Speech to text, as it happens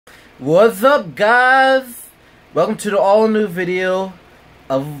What's up, guys? Welcome to the all-new video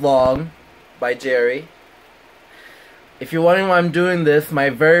of Vlog by Jerry. If you're wondering why I'm doing this, my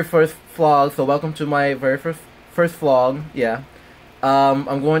very first vlog, so welcome to my very first vlog, yeah.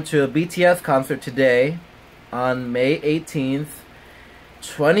 I'm going to a BTS concert today on May 18th,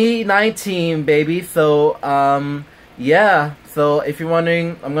 2019, baby. So, yeah. So, if you're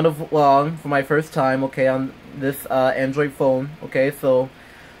wondering, I'm gonna vlog for my first time, okay, on this Android phone, okay, so...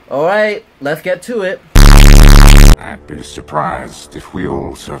 Alright, let's get to it. I'd be surprised if we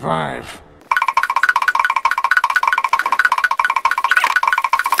all survive.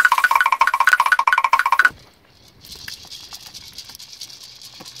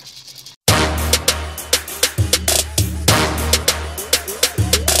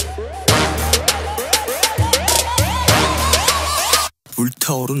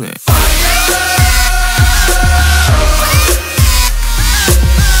 불타오르네.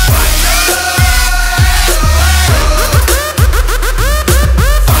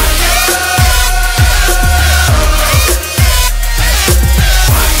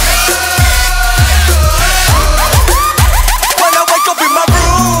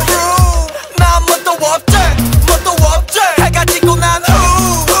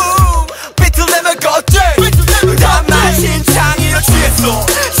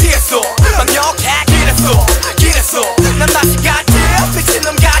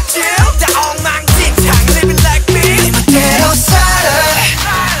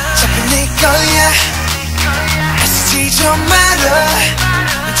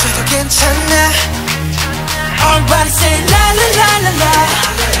 Everybody say la la la la la,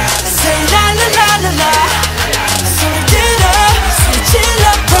 say la la la la la. 소리 질러, 소리 질러,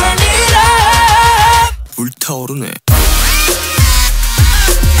 burn it up. 불타오르네.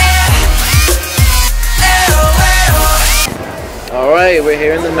 Alright, we're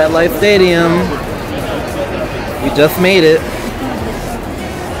here in the Metlife Stadium. We just made it.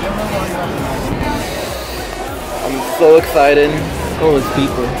 I'm so excited. Oh, it's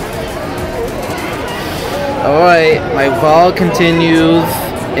people. Alright, my vlog continues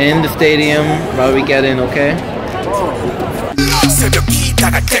in the stadium while we get in, okay?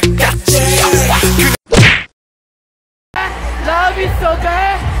 Love you so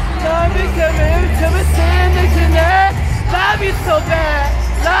bad, love you to me tonight. Love you so bad,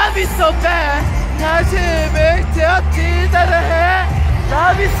 love you so bad. 다시 뵙지 따라해.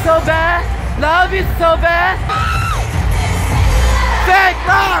 Love you so bad, love you so bad. Fake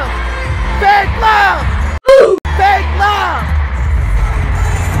love, fake love. Fake love!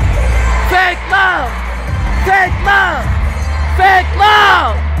 Fake love! Fake love! Fake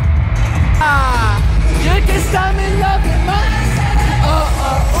love! You can stop me loving my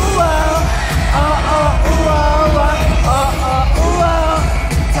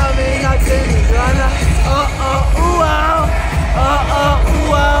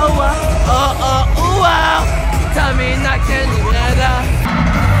tell me nothing is gonna tell me nothing is gonna.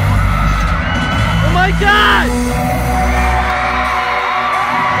 Oh my God!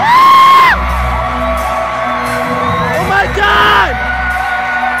 Oh my God!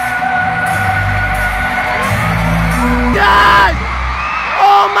 God!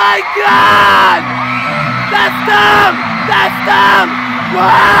 Oh my God! That's dumb! That's dumb!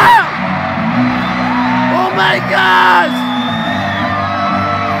 Wow! Oh my God!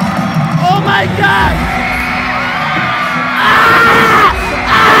 Oh my God! Ah!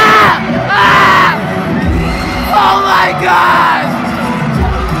 Ah! Ah! Oh my God!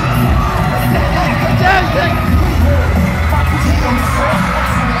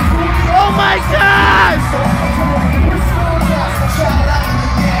 Oh my God!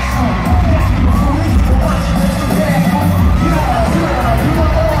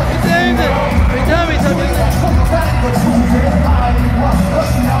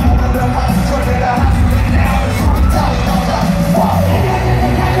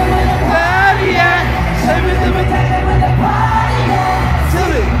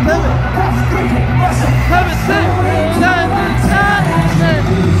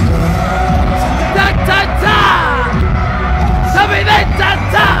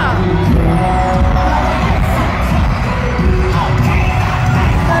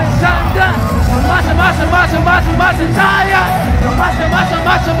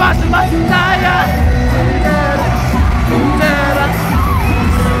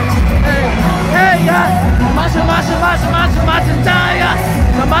 Hey,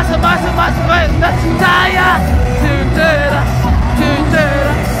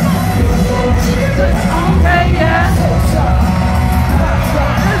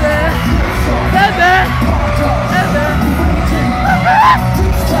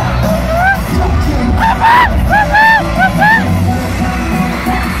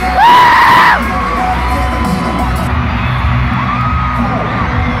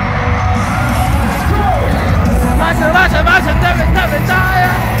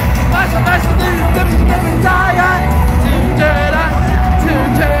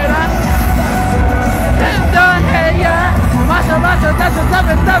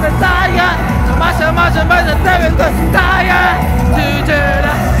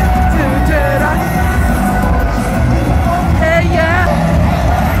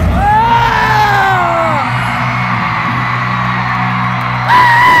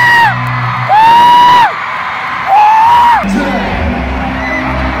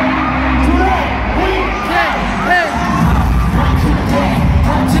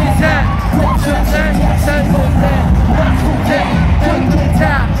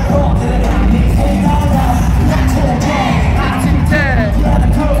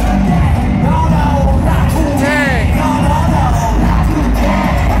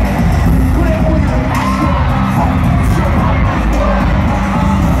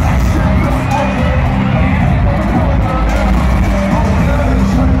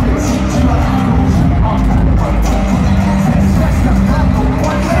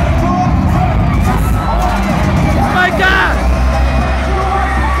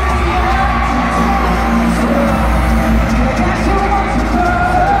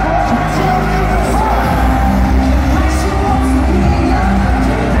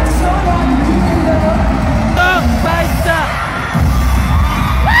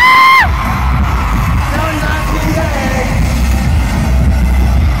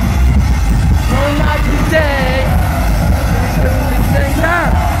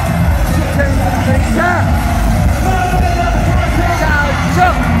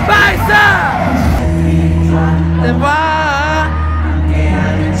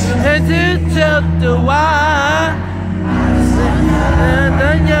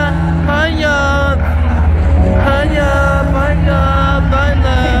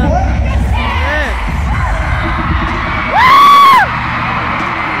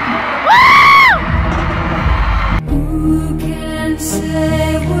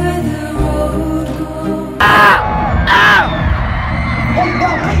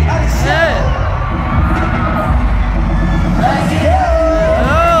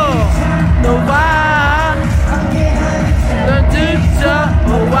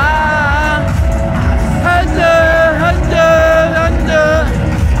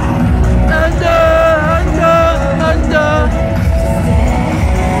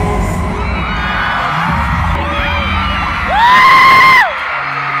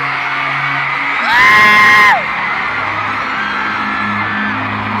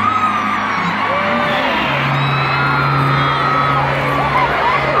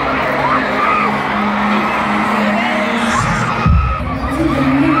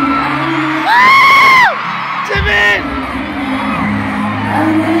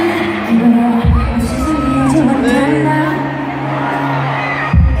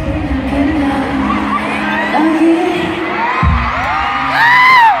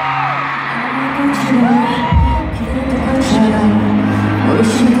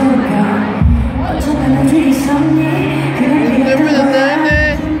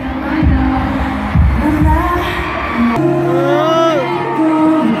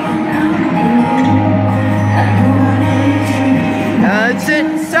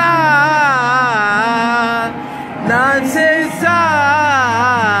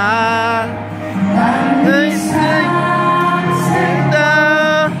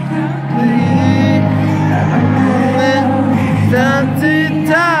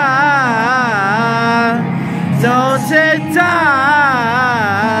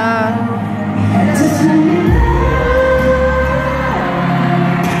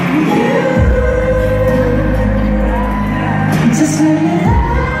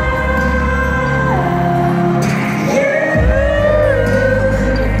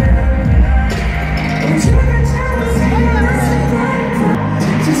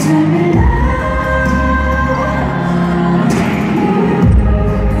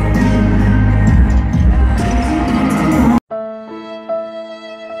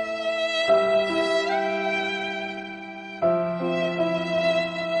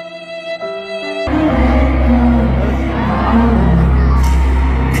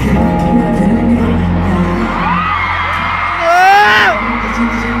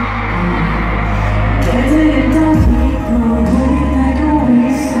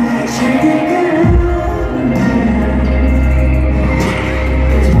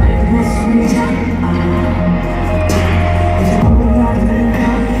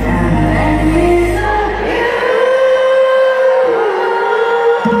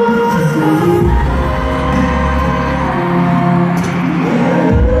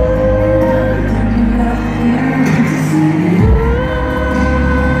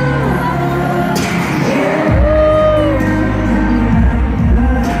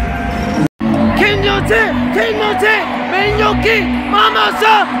 Milwaukee, Mama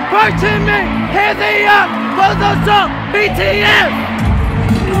Song, Parchment, here they are for the song BTS.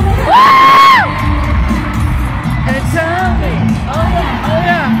 Woo! And tell me, oh yeah, oh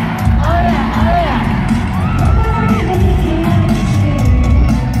yeah, oh yeah, oh yeah.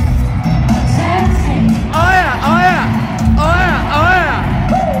 Oh yeah, oh yeah, oh yeah, oh yeah.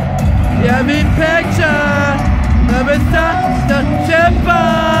 Yeah, me picture, never stop the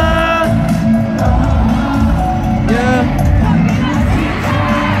shepherd. Yeah.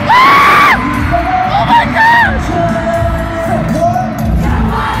 Ah! Oh my gosh!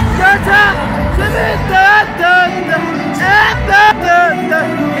 Shut up!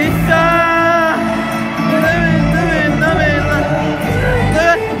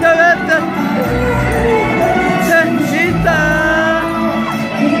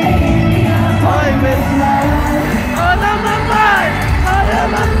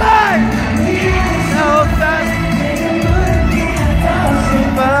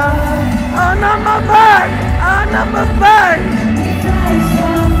 Number 5!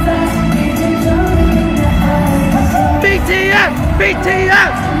 BTS!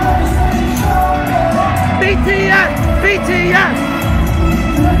 BTS! BTS! BTS!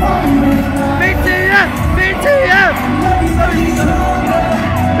 BTS! BTS!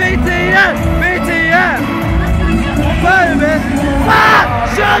 BTS! BTS! Baby! Ah!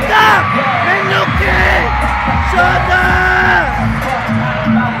 Shut up! Milwaukee! Shut up!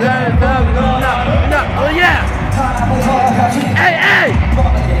 No, oh yeah! Hey, hey!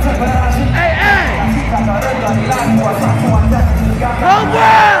 Hey,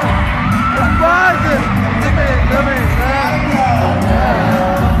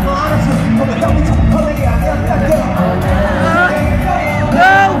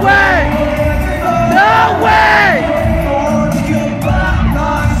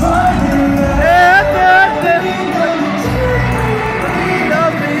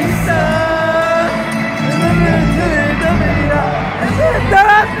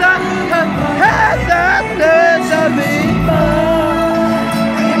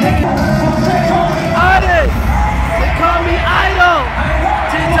 Artists, they call me idol.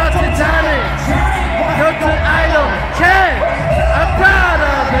 Teacher Titanic, Dr. Idol. Ken, I'm proud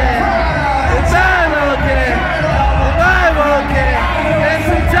of it. It's I'm okay. I'm okay. It's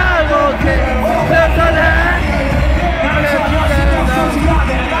a time okay. There's a hand.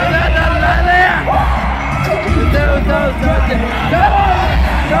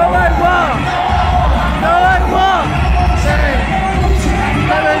 No, I won't. No, I won't. Say,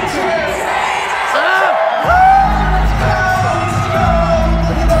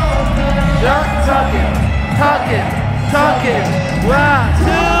 talking. Wow,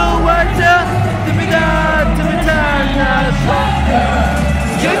 two words to be done, to be done.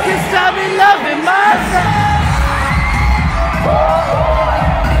 You can stop me loving myself.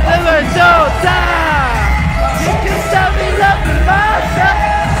 Never don't die. You can stop me loving myself.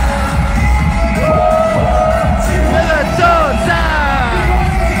 Never don't die.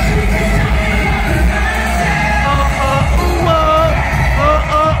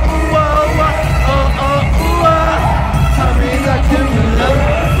 Tell me that you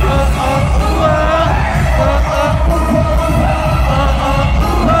love.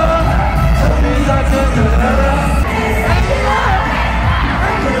 Tell me that you love.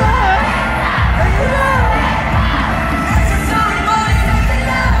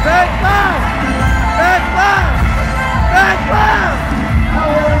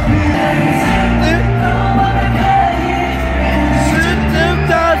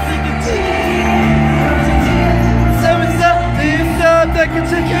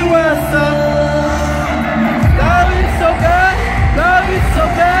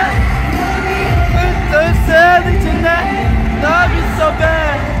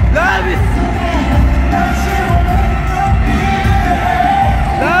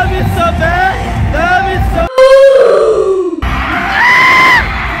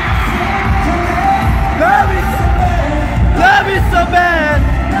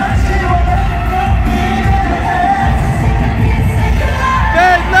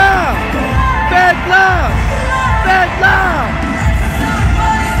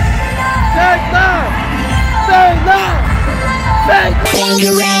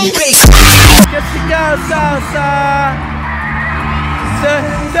 Get you down, salsa.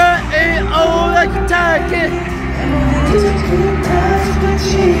 There ain't all like a target.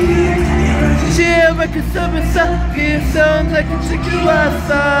 Chill like a summer sun. Give sound like a chicken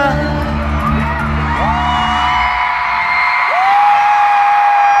wassa.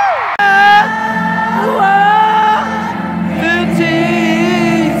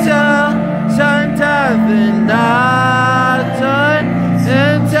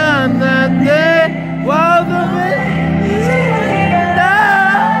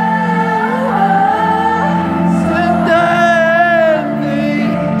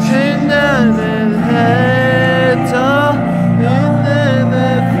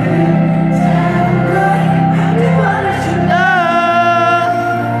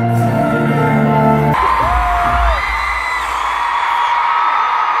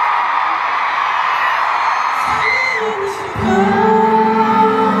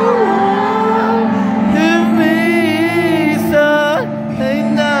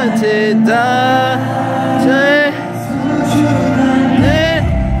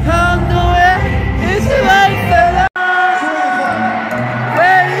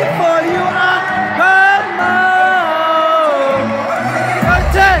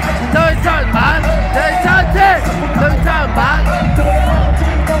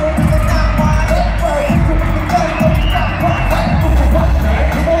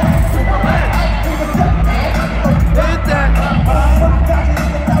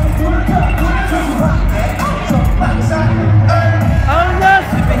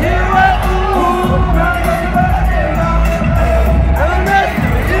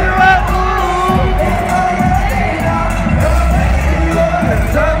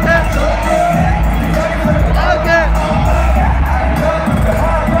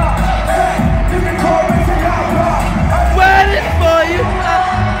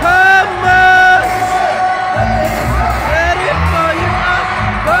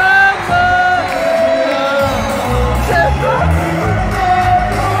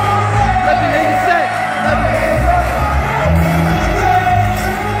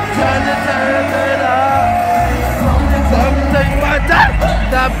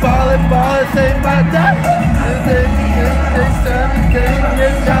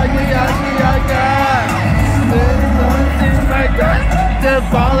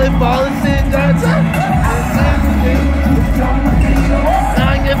 Ballin', sing that time.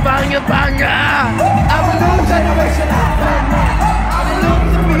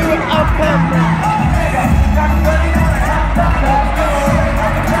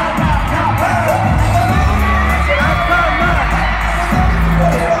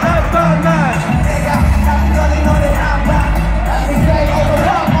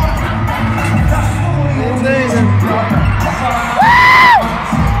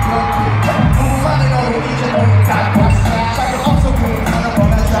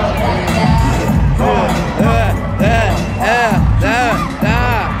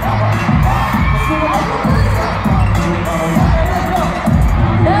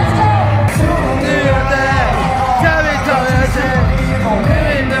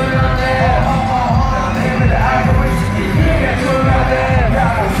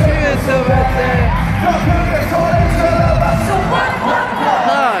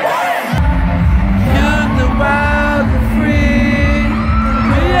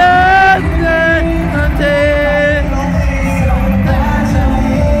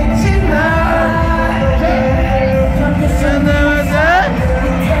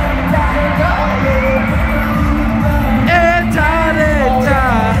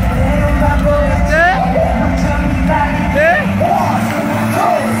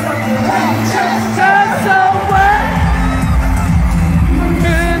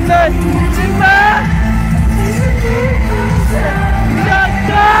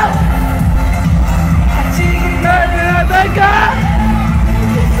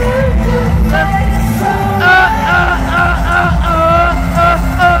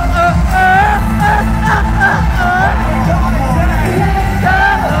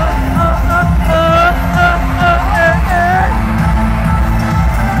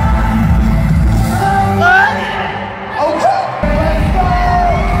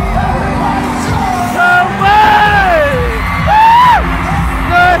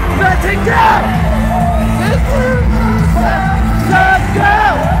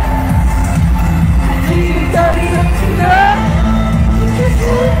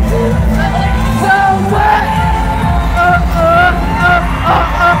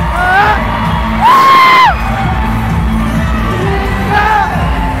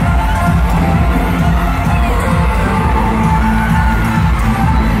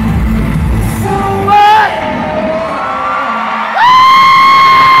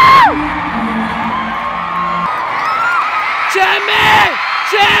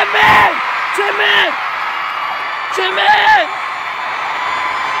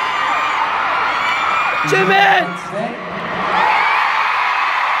 Jimin!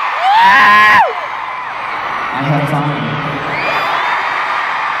 I have time.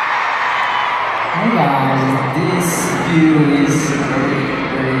 Hey guys, this view is very,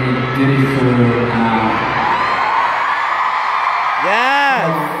 very beautiful. Yes!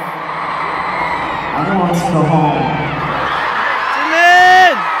 I don't want to go home.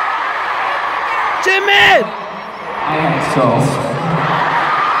 Jimin! Jimin! I have to go.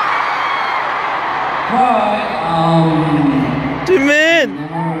 But, Jimin!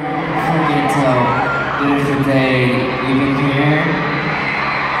 never forget to beautiful day even here.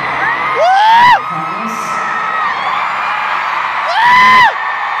 Woo! Promise?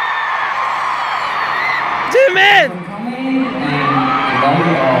 Jimin! For coming and I love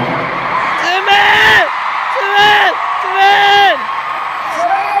you all. Jimin! Jimin!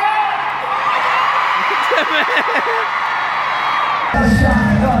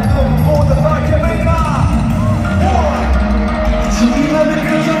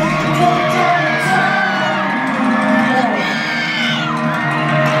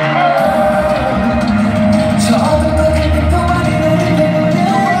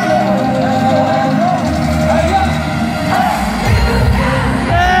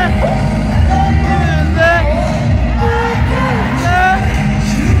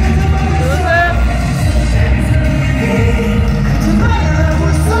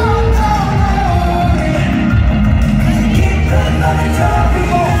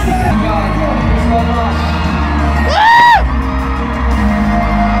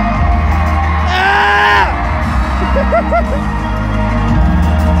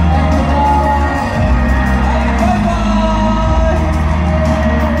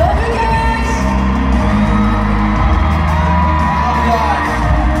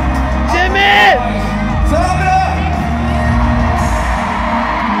 Jimin!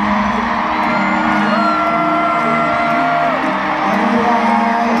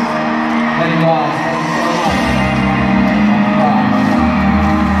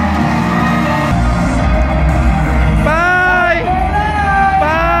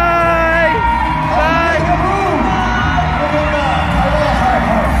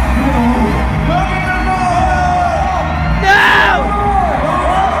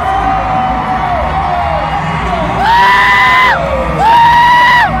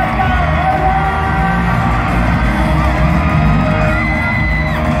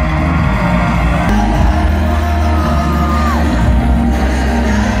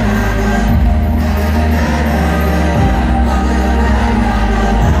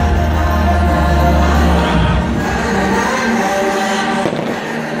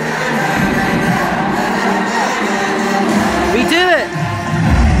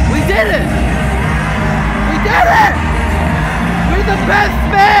 Best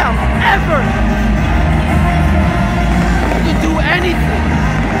fam ever! You can do anything!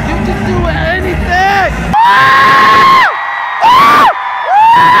 You can do anything!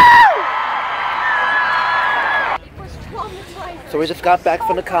 So we just got back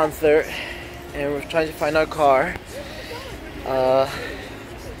from the concert and we're trying to find our car. Oh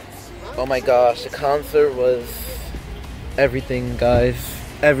my gosh, the concert was everything, guys.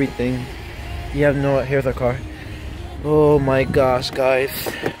 Everything. You have no, here's our car. Oh my gosh, guys.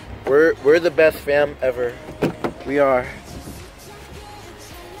 We're the best fam ever. We are.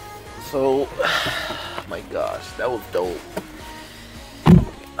 So, oh my gosh, that was dope.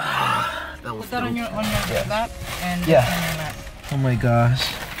 That was Put that dope. on your lap and Yeah. on your lap. Oh my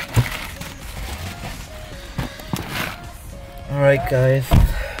gosh. Alright guys,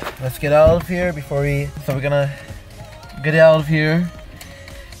 let's get out of here before we're gonna get out of here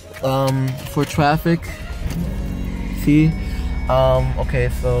for traffic. See? Okay,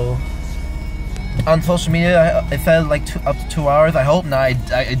 so on social media it said like up to 2 hours. I hope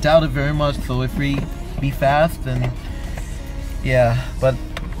not. I doubt it very much, so if we be fast, then yeah. But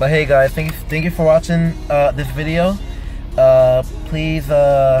hey guys, thank you for watching this video. Please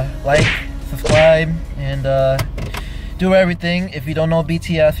like, subscribe, and do everything. If you don't know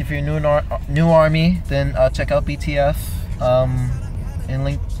BTS, if you're new army, then check out BTS. And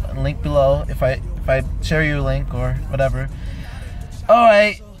link below if I share your link or whatever.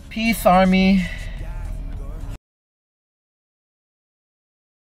 Alright, peace army.